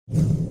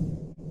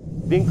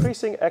The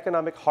increasing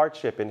economic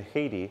hardship in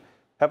Haiti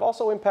have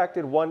also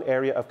impacted one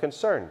area of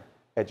concern: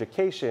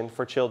 education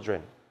for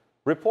children.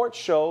 Reports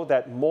show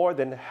that more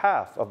than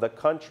half of the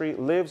country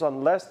lives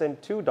on less than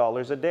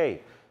 $2 a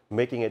day,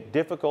 making it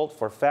difficult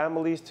for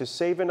families to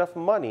save enough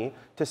money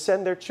to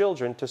send their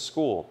children to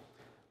school.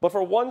 But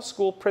for one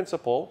school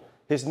principal,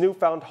 his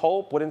newfound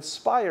hope would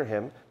inspire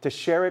him to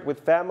share it with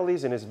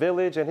families in his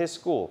village and his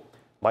school.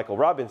 Michael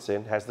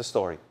Robinson has the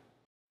story.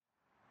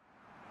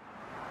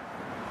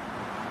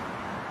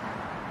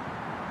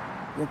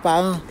 Mes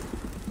parents,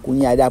 quand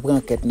il y a d'après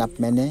enquête n'a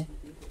mené,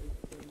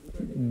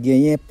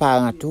 gagné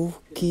parents tout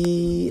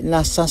qui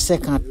na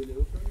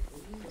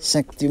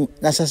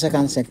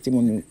 155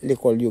 moun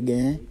l'école yo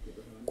gagné,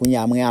 quand il y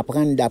a moi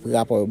apprendre d'après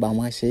rapport ba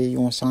moi c'est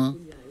 100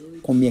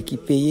 combien qui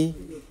payer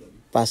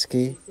parce que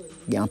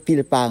il y a un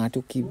pile parents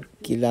tout qui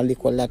dans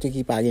l'école là tout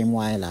qui pas gain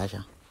moyen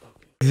l'argent.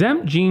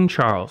 Exempt Jean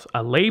Charles,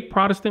 a lay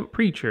Protestant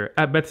preacher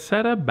at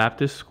Bethesda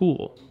Baptist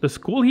School, the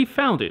school he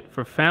founded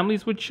for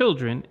families with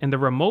children in the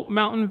remote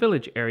mountain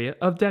village area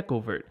of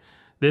Decouvert.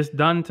 This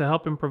done to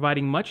help in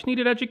providing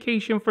much-needed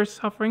education for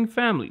suffering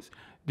families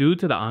due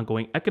to the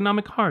ongoing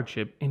economic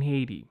hardship in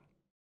Haiti.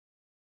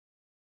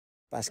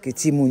 Parce que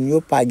ti moun yo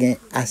pas gain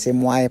assez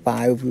moyen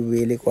pour yo pour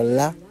l'école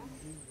là,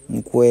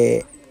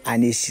 m'kwe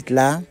année site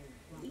là,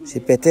 c'est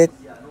peut-être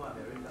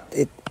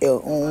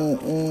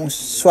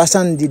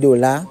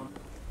 $70.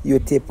 You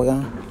te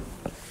prend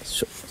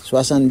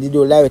 $70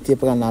 you te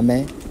prend la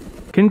main.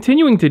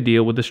 Continuing to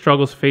deal with the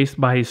struggles faced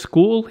by his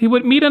school, he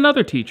would meet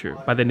another teacher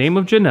by the name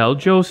of Janelle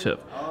Joseph.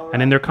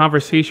 And in their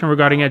conversation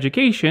regarding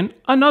education,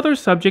 another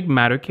subject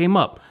matter came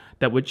up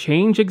that would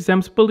change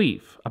Exempt's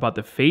belief about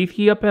the faith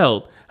he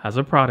upheld as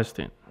a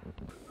Protestant.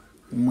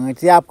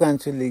 Je apprends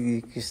sur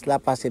l'église là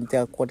parce que je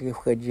rencontré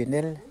frère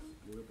Janelle.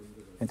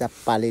 Je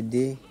parlé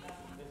de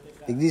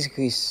l'église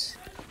Christ.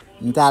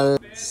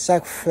 Ça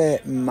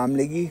fait même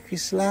l'église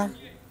Christ là,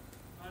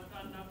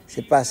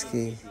 c'est parce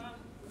que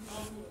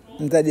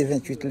nous avons des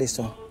 28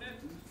 leçons.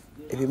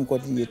 Et puis, nous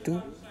continuons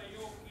tout.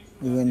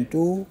 Nous venons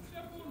tout.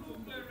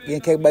 Il y a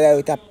quelques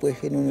bagages qui ont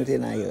préféré nous noter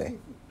dans l'erreur.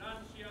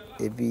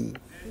 Et puis,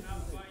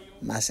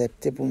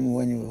 m'accepter pour nous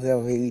voir une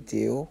vraie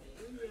vérité.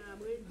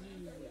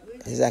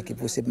 C'est ça qui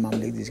pousse même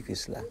l'église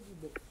Christ là.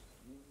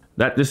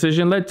 That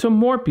decision led to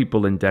more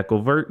people in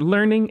Decouvert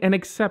learning and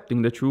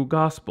accepting the true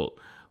gospel,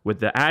 with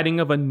the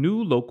adding of a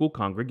new local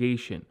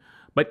congregation.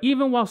 But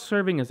even while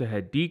serving as a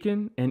head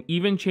deacon and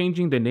even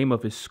changing the name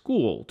of his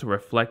school to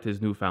reflect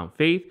his newfound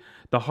faith,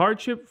 the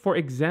hardship for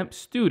exempt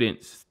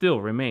students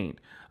still remained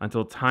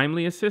until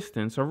timely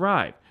assistance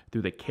arrived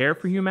through the Care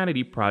for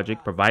Humanity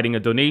project, providing a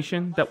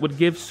donation that would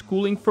give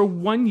schooling for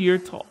 1 year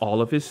to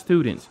all of his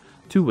students,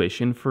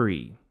 tuition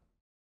free.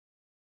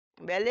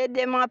 Belle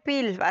de mon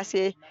pile parce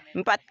que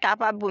je pas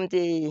capable pour me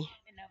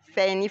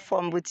faire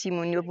uniforme pour ti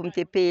moun yo pour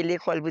me payer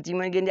l'école pour ti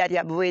moun gen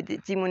dia voyer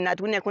ti moun na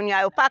tourner qu'on y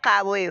a pas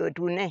ka voyer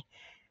tourner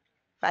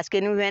parce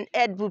que nous ven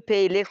aide pour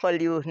payer l'école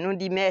yo nous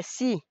dit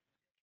merci.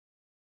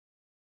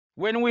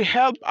 When we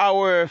help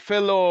our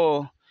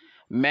fellow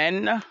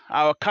men,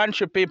 our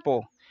country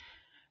people,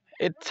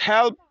 it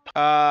helps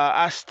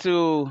us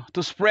to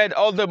spread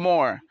all the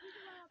more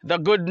the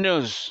good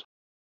news.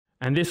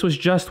 And this was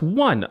just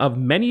one of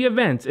many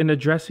events in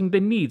addressing the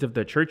needs of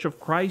the Church of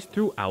Christ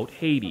throughout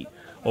Haiti.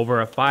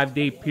 Over a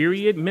 5-day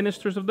period,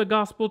 ministers of the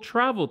gospel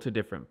traveled to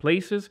different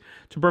places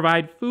to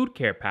provide food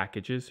care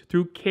packages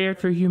through Care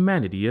for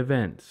Humanity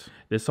events.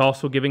 This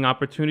also giving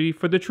opportunity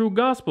for the true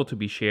gospel to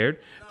be shared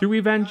through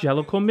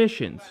evangelical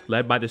missions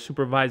led by the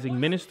supervising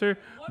minister,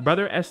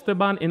 Brother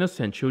Esteban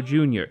Inocencio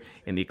Jr.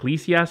 in the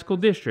ecclesiastical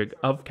district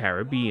of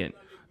Caribbean,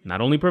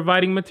 not only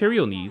providing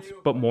material needs,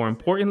 but more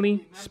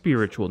importantly,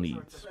 spiritual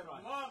needs.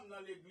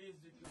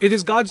 It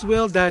is God's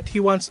will that He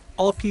wants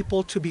all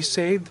people to be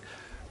saved,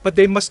 but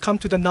they must come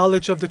to the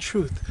knowledge of the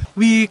truth.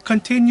 We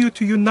continue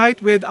to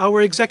unite with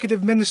our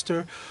executive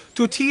minister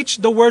to teach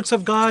the words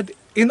of God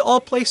in all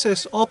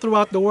places, all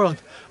throughout the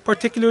world,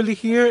 particularly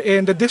here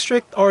in the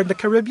district or in the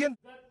Caribbean.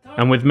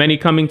 And with many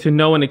coming to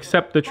know and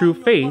accept the true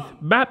faith,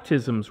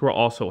 baptisms were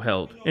also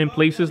held in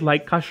places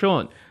like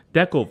Cachon,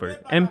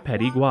 Decouvert, and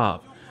Petit Guave.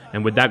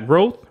 And with that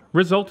growth,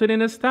 resulted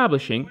in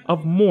establishing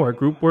of more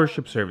group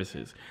worship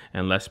services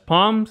in Les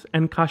Palmes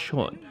and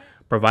Cachon,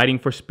 providing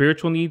for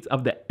spiritual needs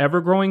of the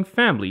ever-growing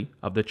family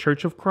of the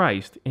Church of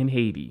Christ in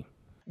Haiti.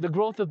 The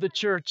growth of the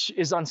church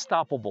is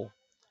unstoppable.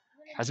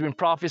 It has been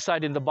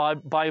prophesied in the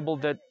Bible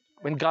that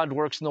when God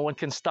works, no one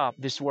can stop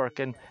this work.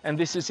 And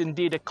this is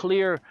indeed a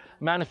clear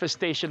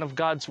manifestation of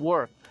God's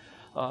work.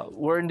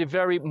 We're in the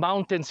very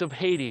mountains of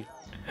Haiti.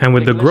 And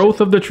with the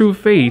growth of the true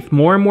faith,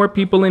 more and more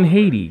people in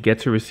Haiti get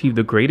to receive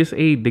the greatest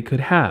aid they could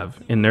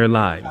have in their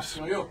lives.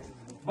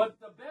 But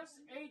the best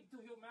aid to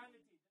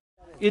humanity,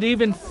 it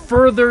even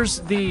furthers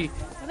the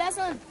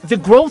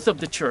growth of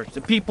the church, the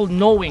people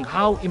knowing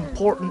how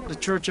important the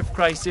Church of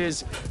Christ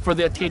is for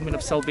the attainment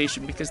of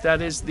salvation, because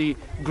that is the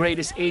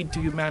greatest aid to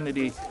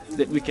humanity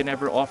that we can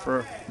ever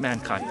offer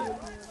mankind.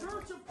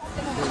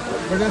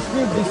 Brother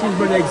Smith, this is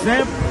Brother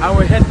Exempt,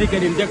 our head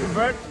deacon in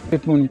Decouvert.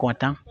 Tout le monde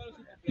content,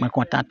 moi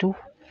content tout.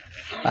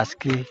 Parce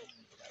que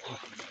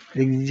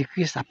l'Église du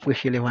Christ a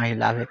prêché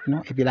l'évangile avec nous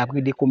et puis il a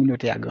pris des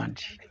communautés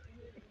agrandies.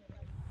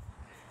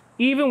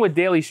 Even with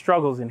daily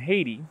struggles in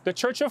Haiti, the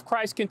Church of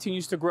Christ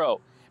continues to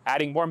grow,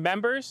 adding more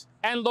members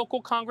and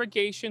local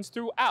congregations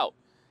throughout.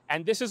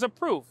 And this is a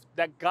proof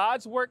that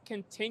God's work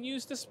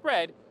continues to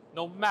spread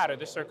no matter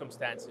the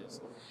circumstances.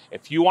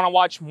 If you want to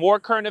watch more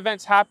current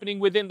events happening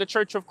within the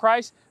Church of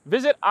Christ,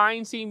 visit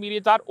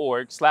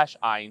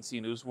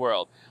incmedia.org/INC News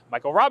World.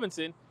 Michael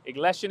Robinson,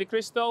 Iglesia de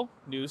Cristo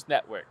News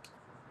Network.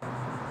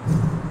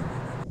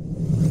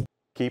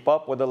 Keep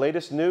up with the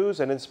latest news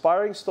and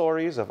inspiring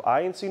stories of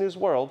INC News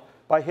World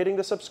by hitting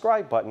the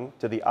subscribe button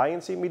to the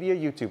INC Media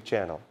YouTube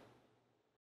channel.